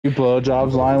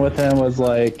blowjobs line with him was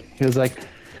like, he was like,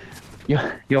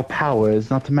 your power is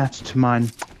not to match to mine.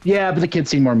 Yeah, but the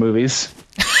kid's seen more movies.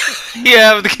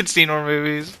 Yeah, but the kid's seen more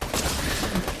movies.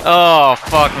 Oh,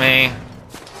 fuck me.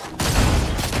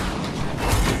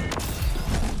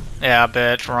 Yeah,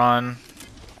 bitch, run.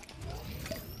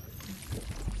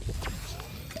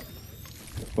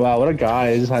 Wow, what a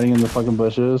guy. He's hiding in the fucking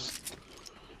bushes.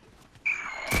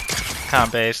 Kind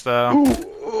of base, though.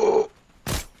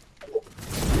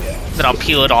 Then I'll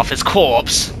peel it off his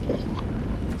corpse.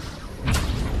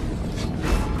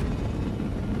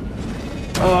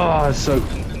 Oh, so...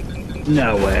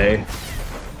 No way.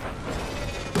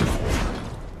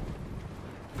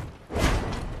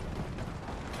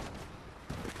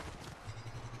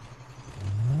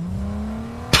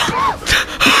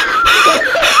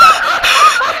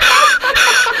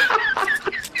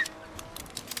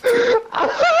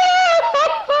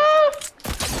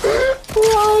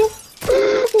 Wow.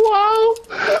 Wow.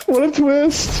 What a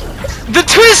twist. The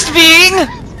twist being...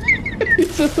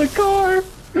 He's in the car.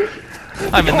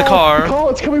 I'm in the car. Call,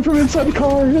 it's coming from inside the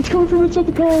car. It's coming from inside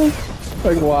the car.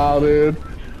 Like, wow, dude.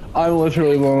 I'm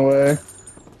literally blown away.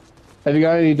 Have you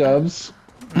got any dubs?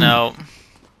 No.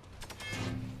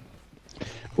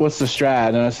 What's the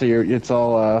strat? I see it's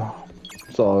all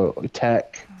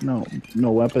tech. No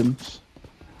weapons.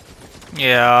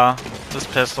 Yeah, this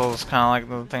pistol is kind of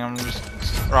like the thing I'm just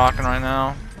rocking right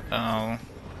now. Oh.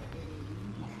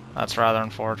 That's rather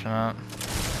unfortunate.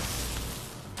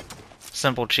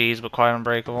 Simple cheese, but quite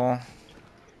unbreakable.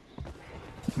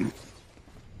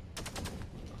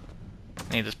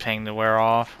 Need this ping to wear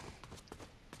off.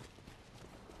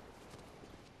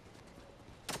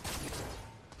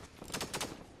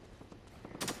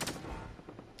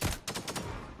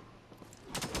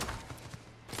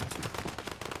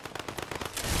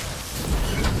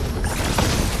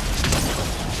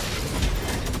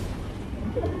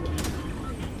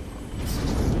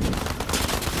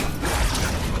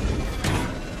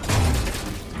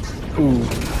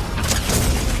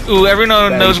 Ooh,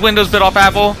 everyone knows Windows bit off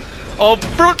Apple. Oh,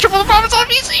 bro, triple the profits on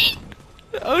PC!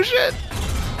 Oh shit.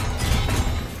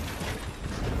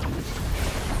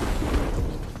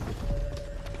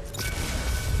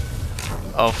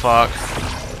 Oh fuck.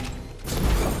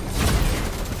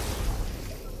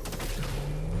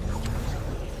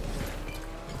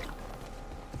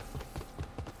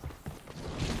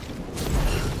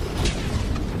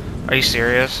 Are you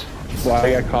serious? Wow,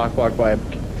 I got cockblocked by a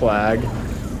flag.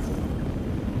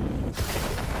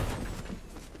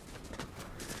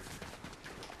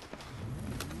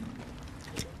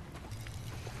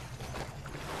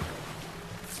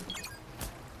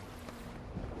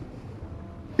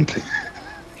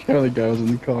 The guy was in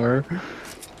the car.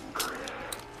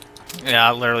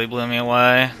 Yeah, it literally blew me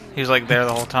away. He was like there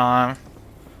the whole time.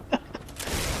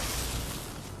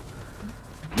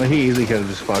 Well, he easily could have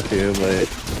just fucked you, but...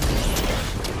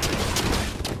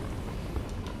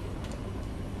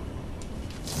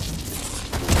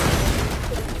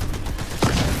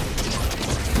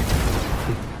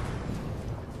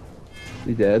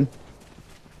 He dead?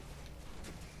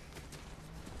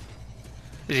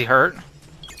 Is he hurt?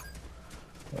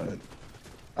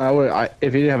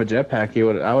 If he didn't have a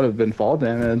jetpack, I would have been fall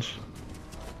damage.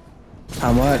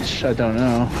 How much? I don't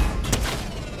know.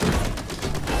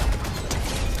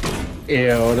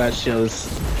 Ew, that shield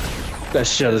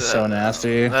is so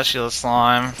nasty. That shield is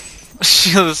slime.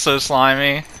 Shield is so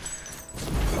slimy.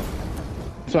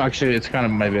 So actually, it's kind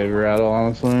of my baby rattle,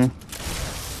 honestly.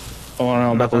 Oh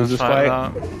no, I'm about to lose this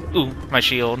fight. Ooh, my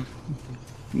shield.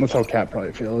 That's how Cat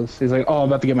probably feels. He's like, oh, I'm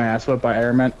about to get my ass whipped by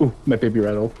Iron Man. Ooh, my baby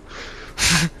rattle.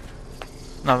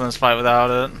 Nothing's fight without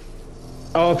it.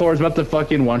 Oh, Thor's about to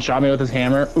fucking one-shot me with his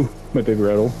hammer. Ooh, my baby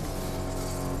rattle.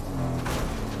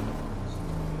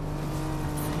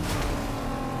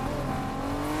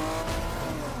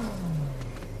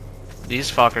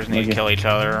 These fuckers need to kill each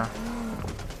other.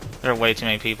 There are way too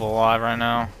many people alive right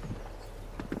now.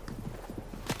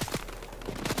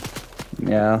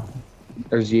 Yeah.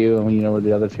 There's you, and you know where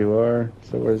the other two are.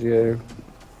 So where's the other?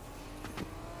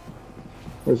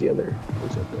 Where's the other?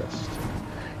 Where's the rest?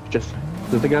 Just,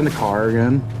 is the guy in the car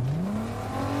again?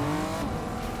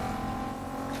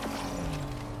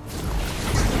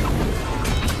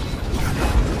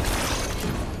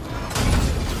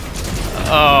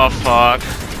 Oh fuck.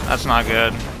 That's not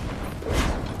good.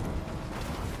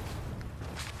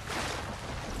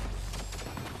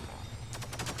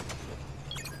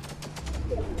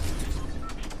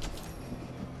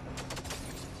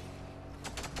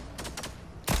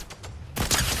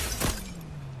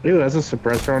 Ew, that's a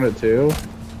suppressor on it too?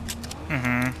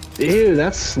 Mm-hmm. Ew,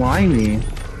 that's slimy.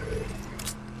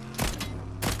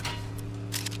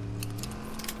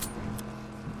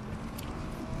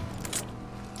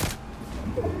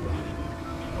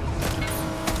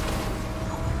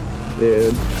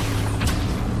 dude.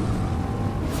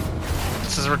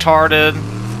 This is retarded.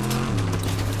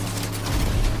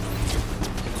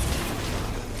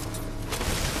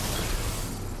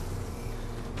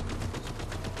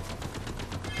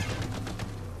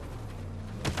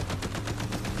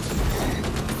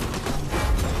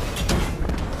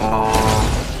 Oh.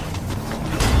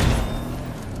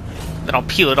 Then I'll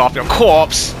peel it off your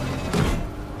corpse.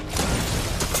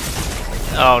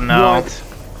 Oh no. What?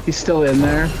 He's still in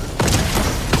there?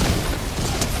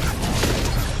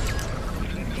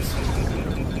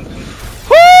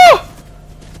 Woo!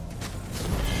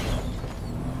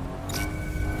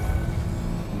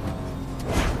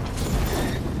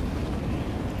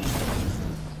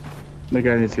 The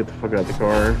guy needs to get the fuck out of the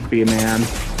car. Be a man.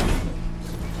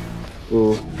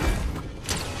 Ooh.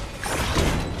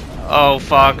 Oh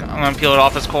fuck, I'm gonna peel it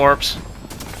off his corpse.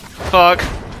 Fuck.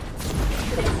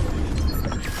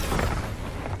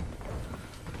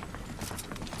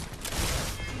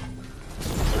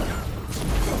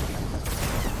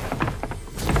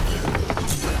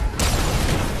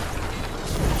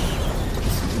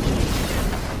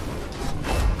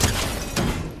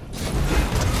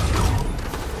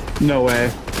 No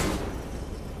way.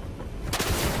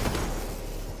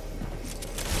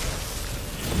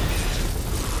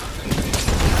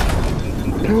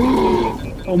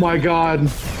 Oh my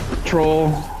god.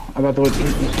 Troll. I'm about to...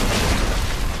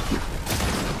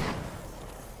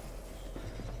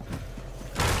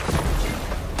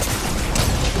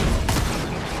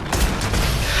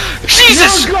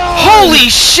 Jesus! You're gone! Holy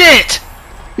shit!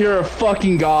 You're a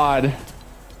fucking god.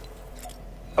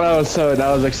 That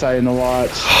was exciting to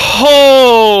watch.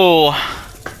 Oh!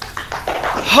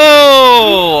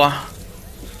 Oh!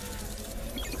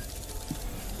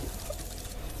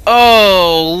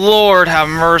 Oh, Lord have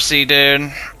mercy,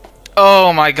 dude.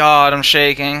 Oh my god, I'm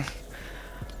shaking.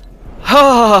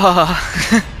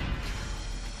 Oh.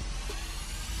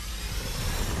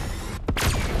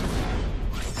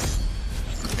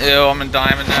 Ew, I'm in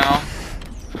diamond now.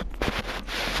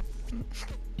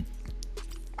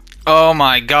 Oh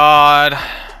my god.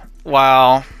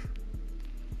 Wow.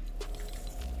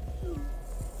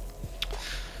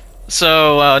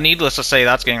 So, needless to say,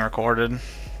 that's getting recorded.